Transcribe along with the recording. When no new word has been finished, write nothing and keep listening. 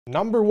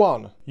Number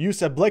 1.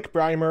 Use a black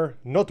primer,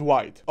 not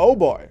white. Oh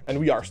boy, and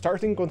we are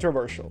starting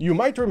controversial. You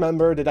might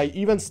remember that I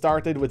even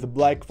started with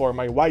black for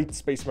my white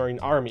Space Marine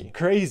army.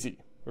 Crazy,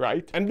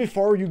 right? And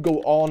before you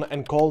go on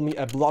and call me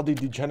a bloody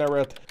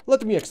degenerate,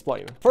 let me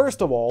explain.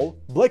 First of all,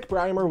 black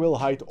primer will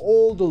hide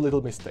all the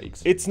little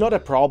mistakes. It's not a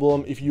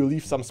problem if you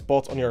leave some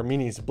spots on your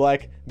minis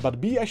black,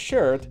 but be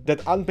assured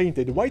that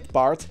unpainted white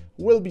parts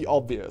will be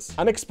obvious.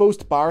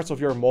 Unexposed parts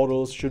of your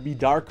models should be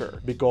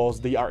darker,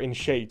 because they are in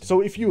shade.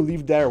 So if you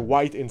leave there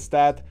white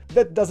instead,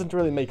 that doesn't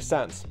really make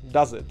sense,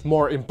 does it?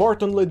 More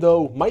importantly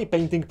though, my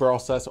painting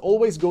process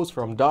always goes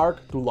from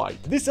dark to light.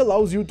 This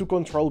allows you to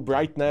control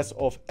brightness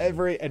of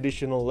every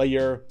additional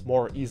layer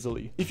more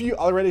easily. If you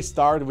already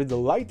start with the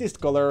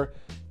lightest color,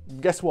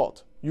 guess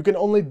what? You can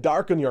only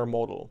darken your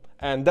model,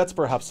 and that's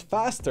perhaps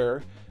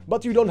faster,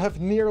 but you don't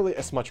have nearly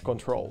as much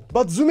control.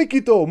 But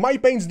Zumikito, my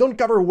paints don't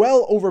cover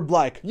well over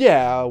black.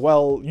 Yeah,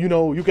 well, you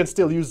know, you can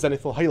still use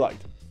zenithal highlight,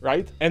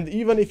 right? And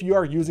even if you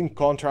are using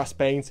contrast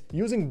paints,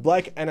 using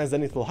black and a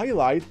zenithal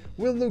highlight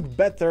will look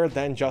better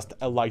than just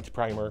a light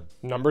primer.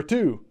 Number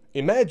 2.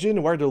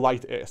 Imagine where the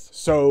light is.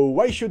 So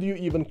why should you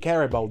even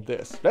care about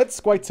this? That's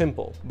quite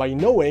simple. By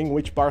knowing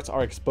which parts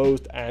are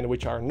exposed and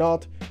which are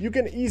not, you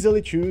can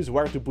easily choose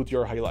where to put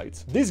your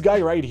highlights. This guy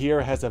right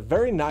here has a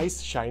very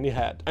nice shiny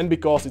head. And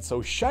because it's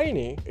so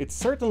shiny, it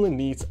certainly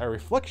needs a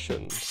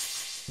reflection.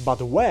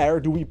 But where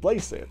do we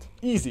place it?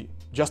 Easy.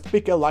 Just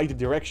pick a light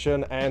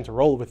direction and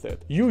roll with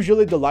it.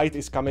 Usually the light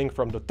is coming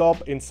from the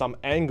top in some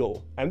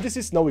angle, and this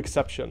is no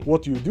exception.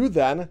 What you do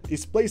then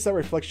is place a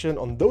reflection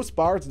on those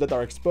parts that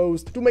are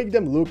exposed to make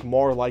them look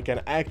more like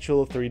an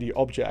actual 3D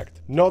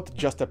object, not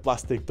just a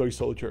plastic toy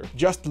soldier.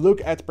 Just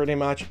look at pretty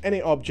much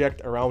any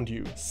object around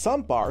you.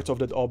 Some parts of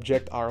that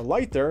object are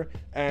lighter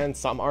and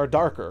some are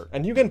darker,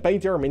 and you can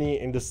paint your mini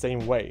in the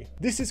same way.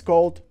 This is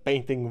called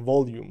painting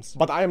volumes.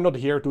 But I am not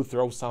here to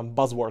throw some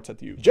buzzwords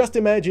at you. Just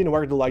imagine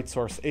where the light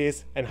source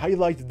is and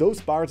highlight those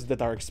parts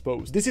that are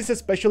exposed. This is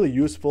especially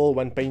useful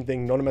when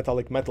painting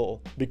non-metallic metal,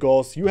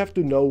 because you have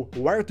to know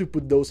where to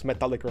put those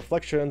metallic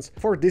reflections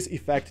for this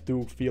effect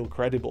to feel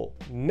credible.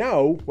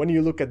 Now, when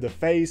you look at the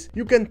face,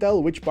 you can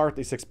tell which part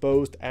is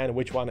exposed and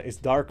which one is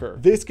darker.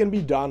 This can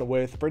be done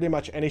with pretty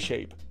much any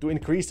shape to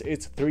increase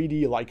its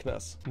 3D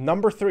likeness.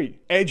 Number 3.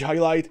 Edge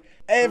highlight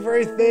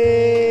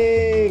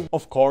everything!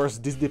 Of course,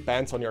 this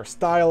depends on your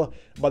style,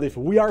 but if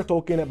we are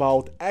talking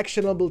about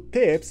actionable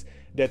tips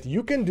that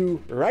you can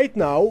do right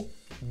now,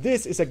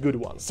 this is a good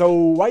one. So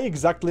why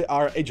exactly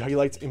are edge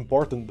highlights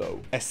important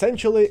though?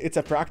 Essentially, it's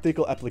a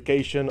practical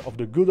application of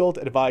the good old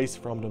advice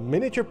from the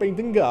miniature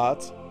painting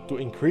gods to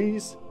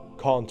increase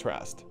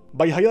contrast.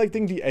 By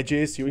highlighting the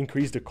edges, you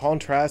increase the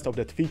contrast of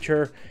that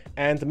feature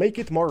and make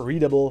it more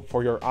readable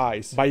for your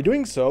eyes. By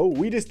doing so,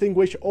 we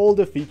distinguish all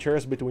the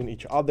features between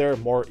each other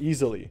more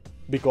easily,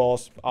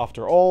 because,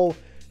 after all,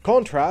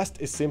 contrast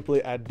is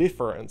simply a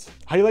difference.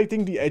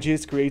 Highlighting the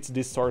edges creates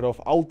this sort of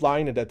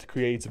outline that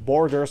creates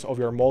borders of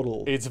your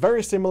model. It's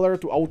very similar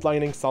to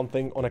outlining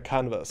something on a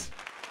canvas.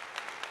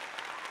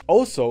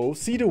 Also,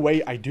 see the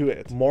way I do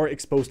it. More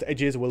exposed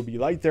edges will be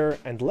lighter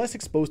and less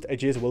exposed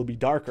edges will be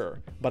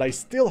darker, but I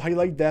still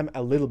highlight them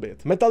a little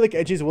bit. Metallic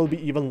edges will be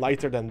even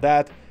lighter than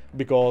that,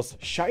 because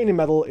shiny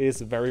metal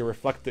is very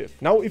reflective.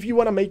 Now, if you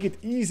want to make it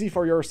easy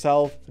for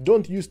yourself,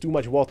 don't use too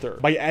much water.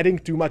 By adding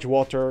too much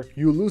water,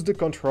 you lose the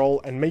control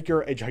and make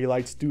your edge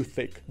highlights too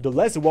thick. The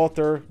less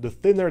water, the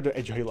thinner the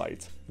edge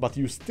highlights, but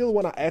you still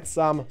want to add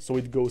some so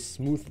it goes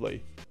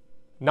smoothly.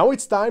 Now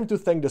it's time to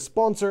thank the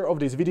sponsor of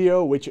this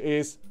video, which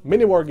is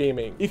Mini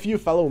Wargaming. If you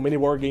follow Mini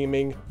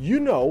Wargaming, you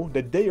know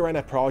that they ran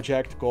a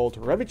project called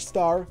Ravage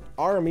Star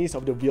Armies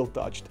of the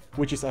Wheel-Touched,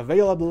 which is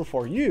available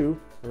for you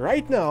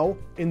right now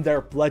in their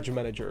Pledge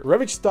Manager.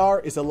 Ravage Star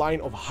is a line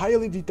of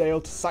highly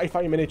detailed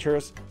sci-fi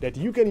miniatures that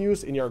you can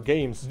use in your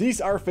games. These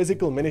are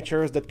physical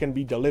miniatures that can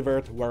be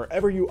delivered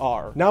wherever you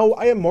are. Now,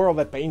 I am more of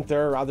a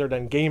painter rather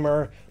than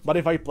gamer, but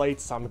if I played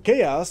some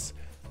Chaos,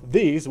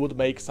 these would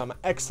make some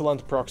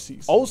excellent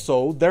proxies.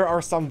 Also, there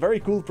are some very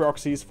cool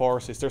proxies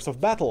for Sisters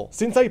of Battle.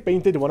 Since I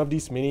painted one of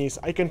these minis,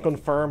 I can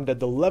confirm that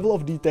the level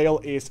of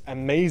detail is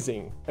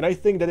amazing, and I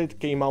think that it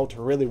came out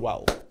really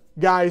well.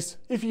 Guys,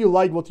 if you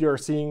like what you're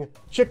seeing,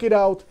 check it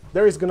out,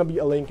 there is gonna be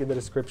a link in the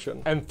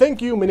description. And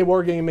thank you Mini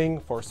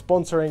Wargaming for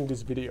sponsoring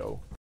this video.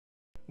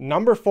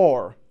 Number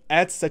 4.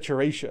 Add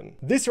saturation.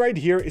 This right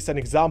here is an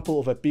example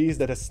of a piece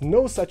that has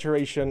no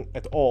saturation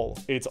at all.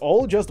 It's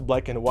all just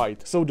black and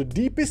white. So the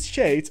deepest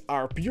shades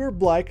are pure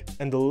black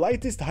and the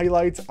lightest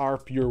highlights are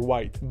pure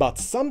white. But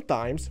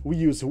sometimes we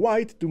use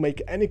white to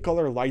make any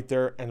color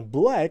lighter and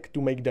black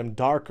to make them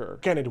darker.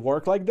 Can it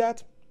work like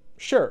that?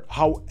 Sure.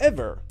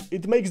 However,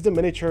 it makes the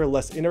miniature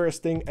less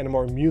interesting and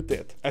more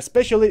muted.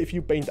 Especially if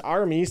you paint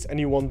armies and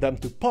you want them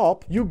to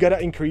pop, you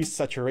gotta increase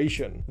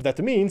saturation. That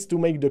means to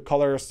make the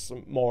colors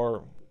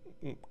more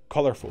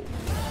colorful.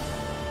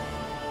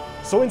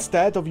 So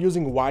instead of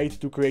using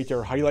white to create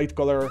your highlight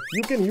color,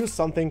 you can use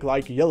something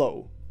like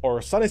yellow,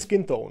 or sunny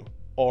skin tone,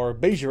 or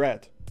beige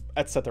red,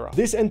 etc.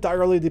 This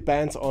entirely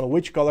depends on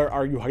which color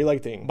are you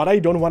highlighting, but I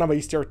don't want to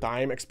waste your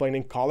time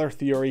explaining color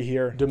theory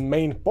here. The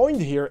main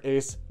point here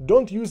is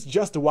don't use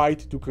just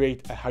white to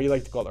create a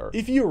highlight color.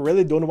 If you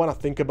really don't want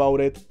to think about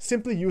it,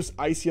 simply use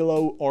ice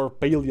yellow or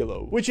pale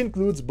yellow, which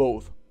includes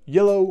both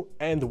yellow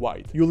and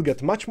white. You'll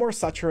get much more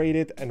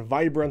saturated and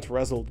vibrant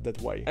result that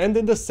way. And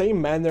in the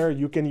same manner,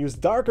 you can use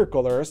darker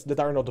colors that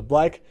are not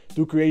black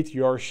to create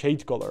your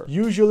shade color.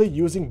 Usually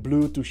using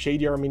blue to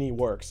shade your mini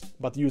works,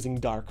 but using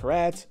dark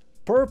red,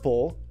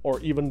 purple, or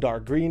even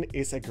dark green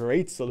is a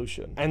great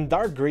solution. And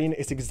dark green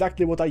is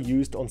exactly what I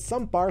used on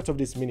some parts of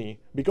this mini,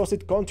 because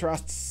it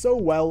contrasts so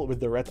well with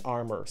the red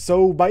armor.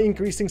 So by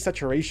increasing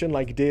saturation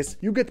like this,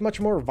 you get much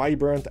more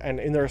vibrant and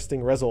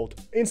interesting result,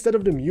 instead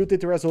of the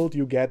muted result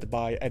you get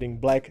by adding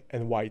black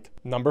and white.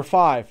 Number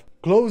 5.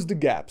 Close the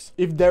gaps.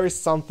 If there is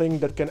something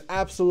that can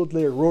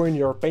absolutely ruin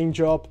your paint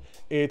job,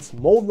 it's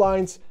mold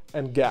lines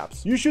and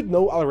gaps. You should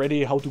know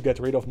already how to get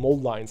rid of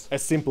mold lines. A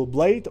simple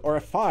blade or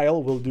a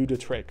file will do the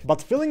trick.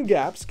 But filling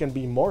gaps can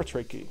be more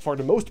tricky. For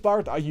the most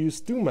part, I use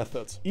two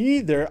methods.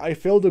 Either I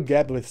fill the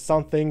gap with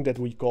something that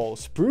we call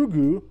sprue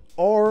glue,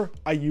 or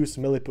I use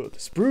milliput.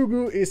 Sprue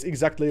glue is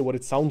exactly what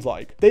it sounds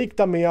like. Take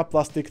Tamiya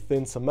plastic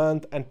thin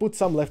cement and put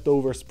some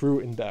leftover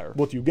sprue in there.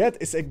 What you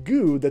get is a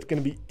goo that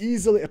can be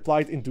easily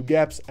applied into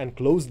gaps and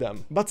close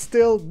them. But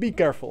still, be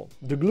careful.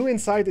 The glue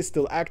inside is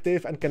still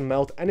active and can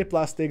melt any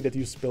plastic that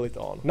you spill it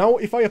on. Now,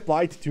 if I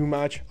applied too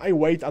much, I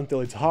wait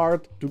until it's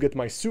hard to get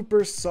my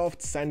super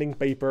soft sanding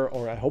paper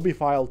or a hobby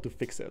file to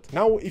fix it.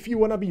 Now, if you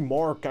wanna be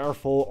more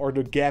careful or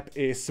the gap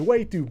is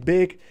way too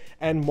big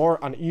and more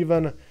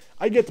uneven,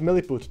 I get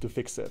milliput to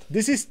fix it.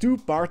 This is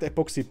 2-part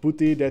epoxy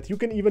putty that you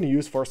can even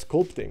use for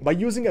sculpting. By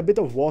using a bit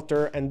of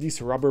water and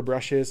these rubber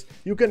brushes,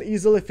 you can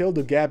easily fill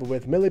the gap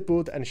with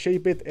milliput and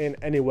shape it in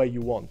any way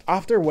you want.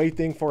 After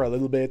waiting for a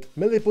little bit,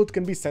 milliput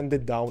can be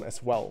sanded down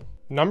as well.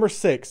 Number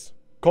 6.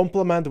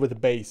 Complement with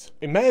base.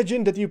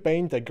 Imagine that you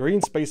paint a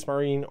green space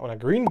marine on a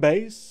green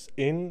base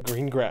in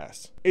green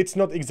grass. It's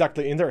not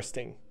exactly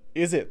interesting,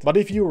 is it? But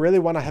if you really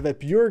want to have a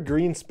pure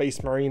green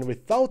space marine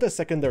without a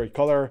secondary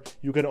color,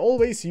 you can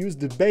always use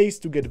the base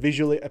to get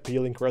visually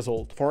appealing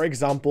result. For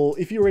example,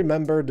 if you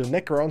remember the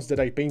Necrons that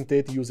I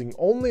painted using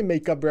only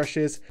makeup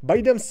brushes,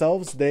 by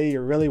themselves they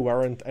really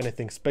weren't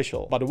anything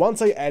special. But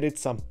once I added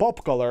some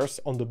pop colors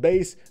on the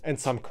base and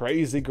some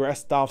crazy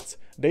grass tufts,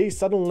 they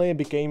suddenly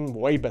became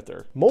way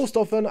better. Most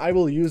often I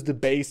will use the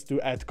base to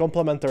add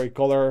complementary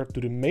color to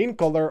the main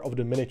color of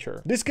the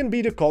miniature. This can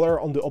be the color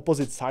on the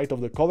opposite side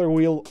of the color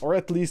wheel, or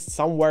at least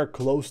somewhere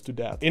close to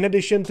that. In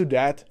addition to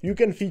that, you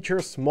can feature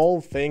small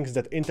things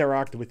that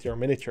interact with your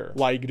miniature,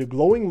 like the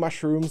glowing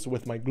mushrooms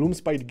with my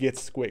Gloomspite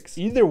Gitz squigs.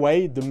 Either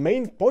way, the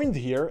main point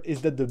here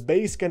is that the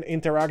base can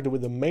interact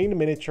with the main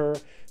miniature,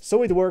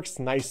 so it works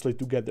nicely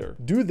together.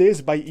 Do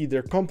this by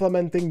either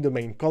complementing the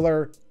main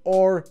color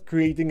or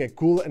creating a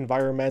cool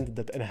environment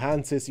that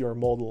enhances your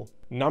model.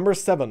 Number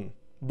 7.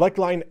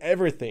 Blackline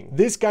everything.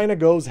 This kinda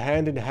goes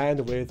hand in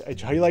hand with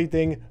edge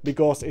highlighting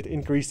because it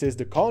increases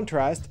the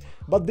contrast,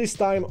 but this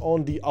time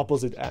on the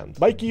opposite end.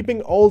 By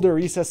keeping all the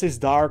recesses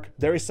dark,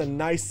 there is a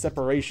nice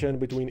separation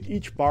between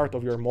each part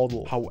of your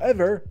model.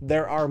 However,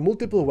 there are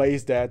multiple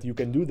ways that you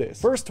can do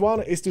this. First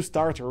one is to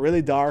start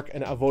really dark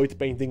and avoid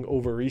painting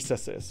over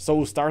recesses.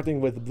 So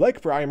starting with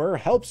black primer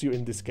helps you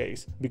in this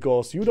case,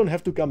 because you don't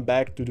have to come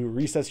back to do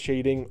recess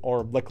shading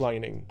or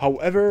blacklining.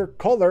 However,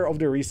 color of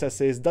the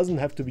recesses doesn't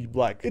have to be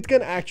black. It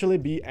can actually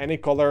be any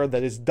color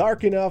that is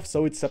dark enough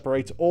so it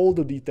separates all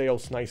the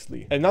details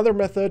nicely. Another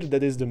method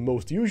that is the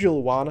most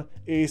usual one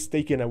is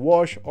taking a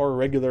wash or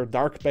regular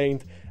dark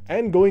paint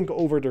and going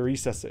over the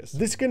recesses.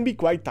 This can be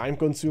quite time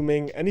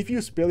consuming, and if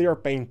you spill your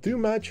paint too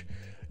much,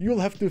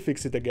 you'll have to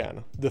fix it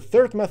again. The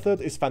third method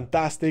is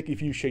fantastic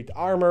if you shade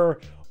armor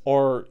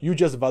or you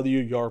just value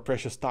your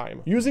precious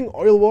time. Using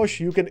oil wash,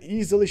 you can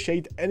easily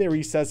shade any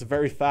recess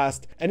very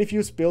fast, and if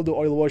you spill the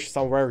oil wash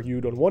somewhere you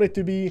don't want it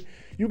to be,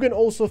 you can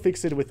also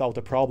fix it without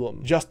a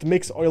problem. Just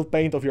mix oil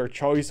paint of your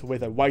choice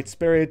with a white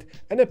spirit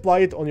and apply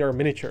it on your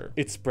miniature.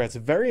 It spreads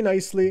very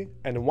nicely,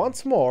 and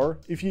once more,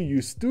 if you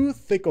use too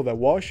thick of a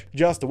wash,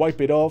 just wipe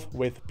it off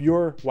with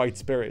pure white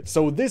spirit.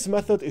 So this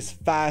method is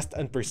fast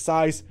and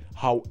precise.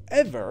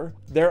 However,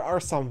 there are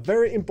some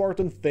very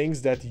important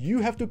things that you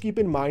have to keep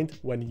in mind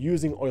when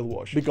using oil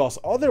wash, because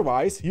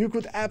otherwise you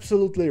could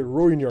absolutely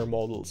ruin your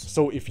models.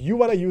 So if you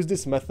want to use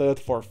this method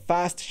for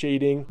fast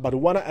shading but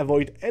want to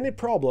avoid any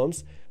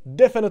problems,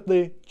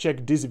 definitely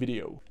check this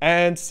video.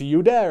 And see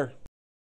you there!